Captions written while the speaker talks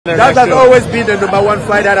That has always been the #1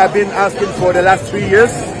 fight that I've been asking for the last 3 years.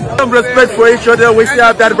 Some respect for each other, we still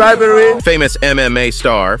have that rivalry. Famous MMA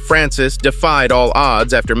star Francis defied all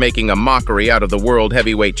odds after making a mockery out of the world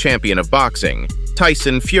heavyweight champion of boxing,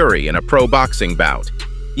 Tyson Fury, in a pro boxing bout.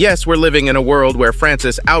 Yes, we're living in a world where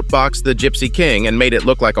Francis outboxed the Gypsy King and made it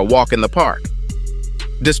look like a walk in the park.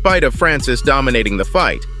 Despite of Francis dominating the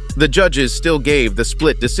fight, the judges still gave the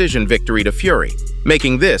split decision victory to Fury,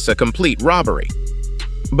 making this a complete robbery.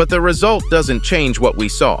 But the result doesn't change what we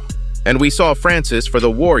saw, and we saw Francis for the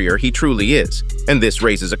warrior he truly is, and this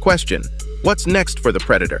raises a question. What's next for the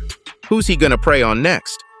Predator? Who's he gonna prey on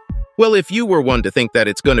next? Well, if you were one to think that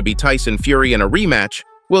it's gonna be Tyson Fury in a rematch,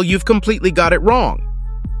 well, you've completely got it wrong.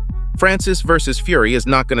 Francis versus Fury is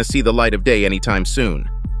not gonna see the light of day anytime soon.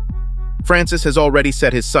 Francis has already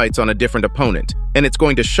set his sights on a different opponent, and it's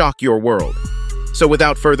going to shock your world. So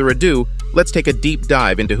without further ado, let's take a deep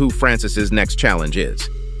dive into who Francis's next challenge is.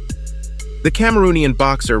 The Cameroonian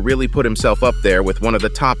boxer really put himself up there with one of the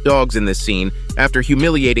top dogs in this scene after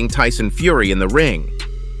humiliating Tyson Fury in the ring.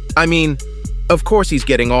 I mean, of course he's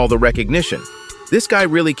getting all the recognition. This guy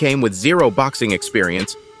really came with zero boxing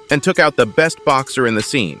experience and took out the best boxer in the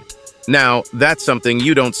scene. Now, that's something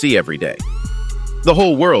you don't see every day. The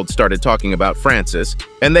whole world started talking about Francis,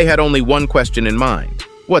 and they had only one question in mind.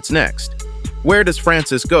 What's next? Where does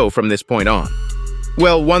Francis go from this point on?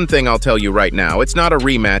 Well, one thing I'll tell you right now, it's not a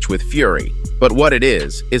rematch with Fury, but what it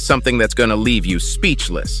is something that's gonna leave you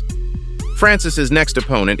speechless. Francis's next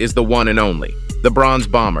opponent is the one and only, the Bronze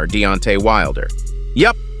Bomber Deontay Wilder.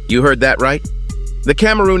 Yep, you heard that right. The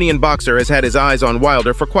Cameroonian boxer has had his eyes on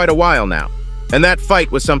Wilder for quite a while now, and that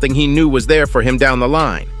fight was something he knew was there for him down the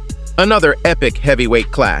line. Another epic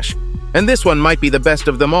heavyweight clash, and this one might be the best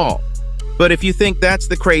of them all. But if you think that's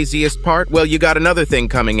the craziest part, well, you got another thing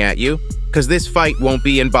coming at you, because this fight won't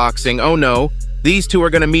be in boxing. Oh no, these two are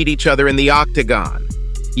going to meet each other in the octagon.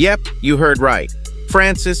 Yep, you heard right.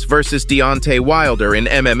 Francis versus Deontay Wilder in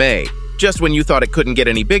MMA. Just when you thought it couldn't get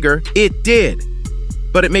any bigger, it did.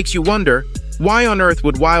 But it makes you wonder, why on earth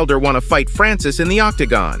would Wilder want to fight Francis in the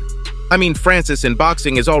octagon? I mean, Francis in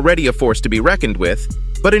boxing is already a force to be reckoned with,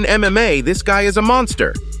 but in MMA, this guy is a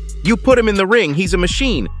monster. You put him in the ring, he's a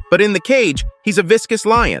machine, but in the cage, he's a viscous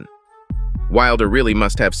lion. Wilder really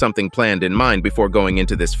must have something planned in mind before going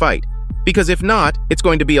into this fight, because if not, it's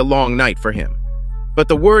going to be a long night for him. But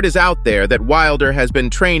the word is out there that Wilder has been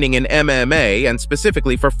training in MMA and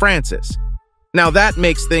specifically for Francis. Now that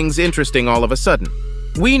makes things interesting all of a sudden.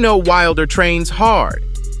 We know Wilder trains hard.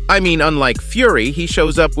 I mean, unlike Fury, he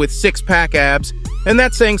shows up with six-pack abs, and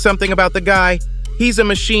that's saying something about the guy. He's a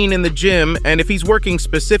machine in the gym, and if he's working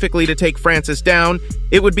specifically to take Francis down,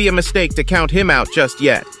 it would be a mistake to count him out just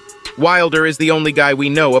yet. Wilder is the only guy we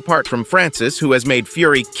know apart from Francis who has made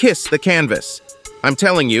Fury kiss the canvas. I'm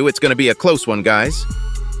telling you, it's going to be a close one, guys.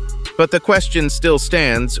 But the question still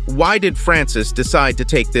stands, why did Francis decide to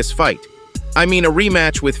take this fight? I mean, a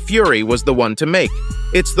rematch with Fury was the one to make.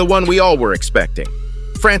 It's the one we all were expecting.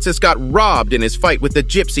 Francis got robbed in his fight with the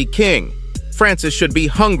Gypsy King. Francis should be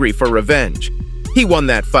hungry for revenge. He won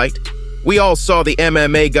that fight. We all saw the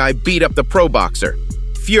MMA guy beat up the pro boxer.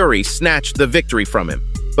 Fury snatched the victory from him.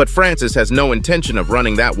 But Francis has no intention of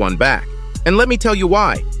running that one back. And let me tell you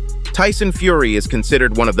why. Tyson Fury is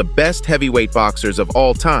considered one of the best heavyweight boxers of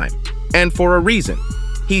all time. And for a reason.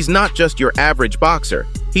 He's not just your average boxer.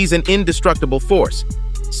 He's an indestructible force.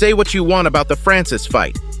 Say what you want about the Francis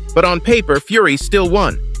fight, but on paper, Fury still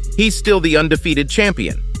won. He's still the undefeated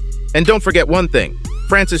champion. And don't forget one thing.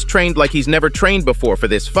 Francis trained like he's never trained before for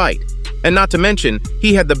this fight. And not to mention,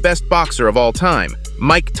 he had the best boxer of all time,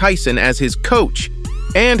 Mike Tyson, as his coach.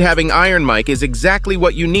 And having Iron Mike is exactly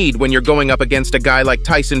what you need when you're going up against a guy like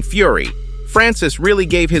Tyson Fury. Francis really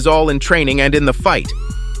gave his all in training and in the fight.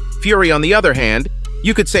 Fury, on the other hand,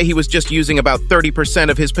 you could say he was just using about 30%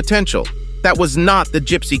 of his potential. That was not the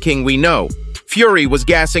Gypsy King we know. Fury was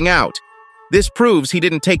gassing out. This proves he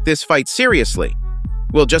didn't take this fight seriously.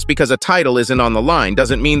 Well, just because a title isn't on the line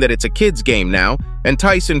doesn't mean that it's a kid's game now, and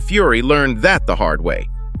Tyson Fury learned that the hard way.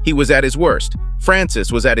 He was at his worst.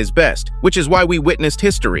 Francis was at his best, which is why we witnessed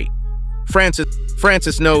history.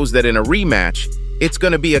 Francis knows that in a rematch, it's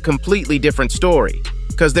going to be a completely different story,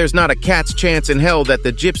 because there's not a cat's chance in hell that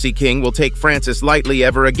the Gypsy King will take Francis lightly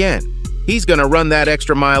ever again. He's going to run that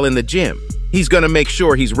extra mile in the gym. He's going to make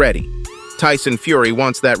sure he's ready. Tyson Fury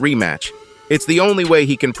wants that rematch. It's the only way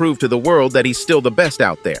he can prove to the world that he's still the best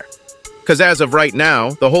out there. Because as of right now,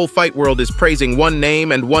 the whole fight world is praising one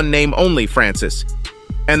name and one name only, Francis.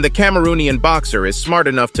 And the Cameroonian boxer is smart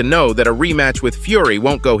enough to know that a rematch with Fury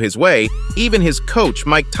won't go his way. Even his coach,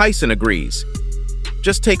 Mike Tyson, agrees.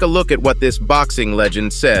 Just take a look at what this boxing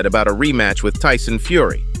legend said about a rematch with Tyson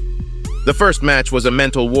Fury. The first match was a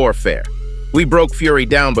mental warfare. We broke Fury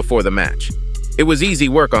down before the match. It was easy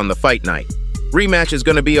work on the fight night. Rematch is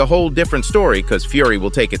going to be a whole different story because Fury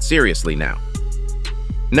will take it seriously now.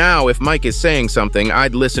 Now, if Mike is saying something,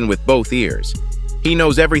 I'd listen with both ears. He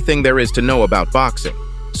knows everything there is to know about boxing.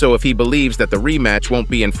 So if he believes that the rematch won't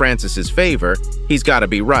be in Francis's favor, he's got to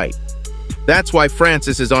be right. That's why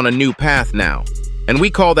Francis is on a new path now. And we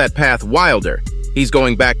call that path Wilder. He's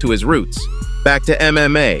going back to his roots. Back to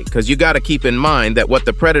MMA, because you got to keep in mind that what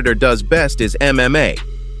the Predator does best is MMA.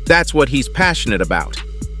 That's what he's passionate about.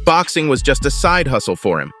 Boxing was just a side hustle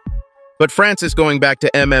for him. But Francis going back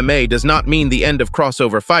to MMA does not mean the end of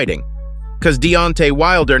crossover fighting, because Deontay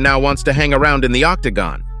Wilder now wants to hang around in the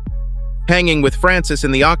octagon. Hanging with Francis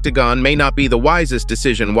in the octagon may not be the wisest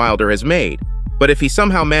decision Wilder has made, but if he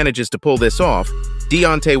somehow manages to pull this off,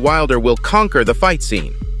 Deontay Wilder will conquer the fight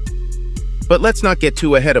scene. But let's not get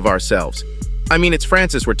too ahead of ourselves. I mean, it's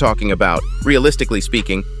Francis we're talking about. Realistically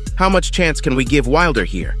speaking, how much chance can we give Wilder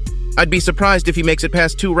here? I'd be surprised if he makes it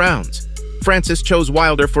past 2 rounds. Francis chose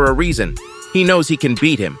Wilder for a reason. He knows he can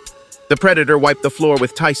beat him. The Predator wiped the floor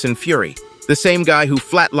with Tyson Fury, the same guy who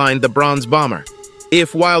flatlined the Bronze Bomber.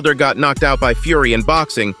 If Wilder got knocked out by Fury in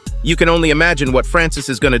boxing, you can only imagine what Francis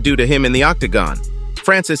is going to do to him in the octagon.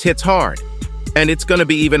 Francis hits hard, and it's going to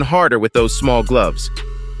be even harder with those small gloves.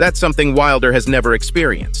 That's something Wilder has never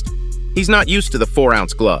experienced. He's not used to the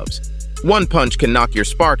 4-ounce gloves. One punch can knock your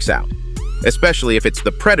sparks out. Especially if it's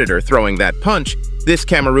the Predator throwing that punch, this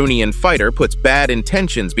Cameroonian fighter puts bad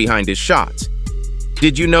intentions behind his shots.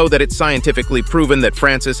 Did you know that it's scientifically proven that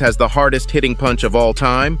Francis has the hardest hitting punch of all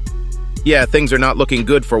time? Yeah, things are not looking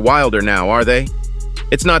good for Wilder now, are they?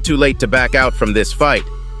 It's not too late to back out from this fight.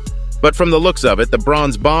 But from the looks of it, the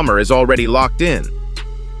Bronze Bomber is already locked in.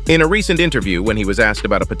 In a recent interview, when he was asked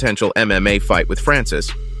about a potential MMA fight with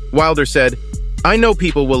Francis, Wilder said, "I know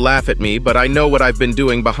people will laugh at me, but I know what I've been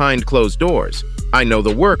doing behind closed doors. I know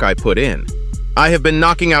the work I put in. I have been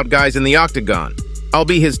knocking out guys in the octagon. I'll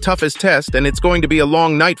be his toughest test, and it's going to be a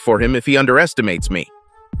long night for him if he underestimates me."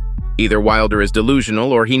 Either Wilder is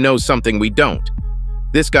delusional or he knows something we don't.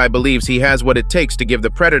 This guy believes he has what it takes to give the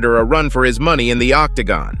Predator a run for his money in the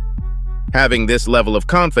octagon. Having this level of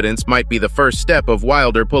confidence might be the first step of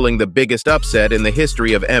Wilder pulling the biggest upset in the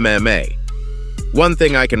history of MMA. One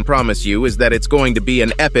thing I can promise you is that it's going to be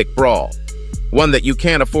an epic brawl, one that you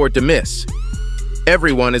can't afford to miss.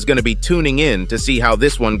 Everyone is going to be tuning in to see how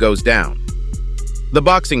this one goes down. The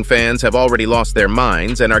boxing fans have already lost their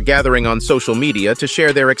minds and are gathering on social media to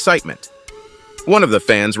share their excitement. One of the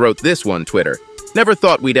fans wrote this on Twitter, "Never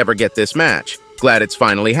thought we'd ever get this match. Glad it's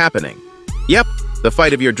finally happening. Yep, the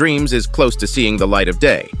fight of your dreams is close to seeing the light of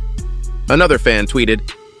day." Another fan tweeted,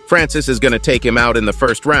 "Francis is going to take him out in the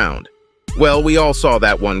first round." Well, we all saw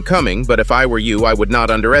that one coming, but if I were you, I would not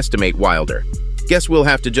underestimate Wilder. Guess we'll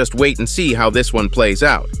have to just wait and see how this one plays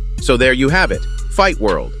out. So there you have it, Fight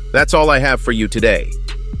World. That's all I have for you today.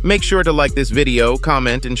 Make sure to like this video,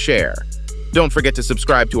 comment, and share. Don't forget to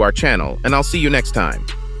subscribe to our channel, and I'll see you next time.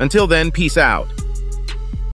 Until then, peace out.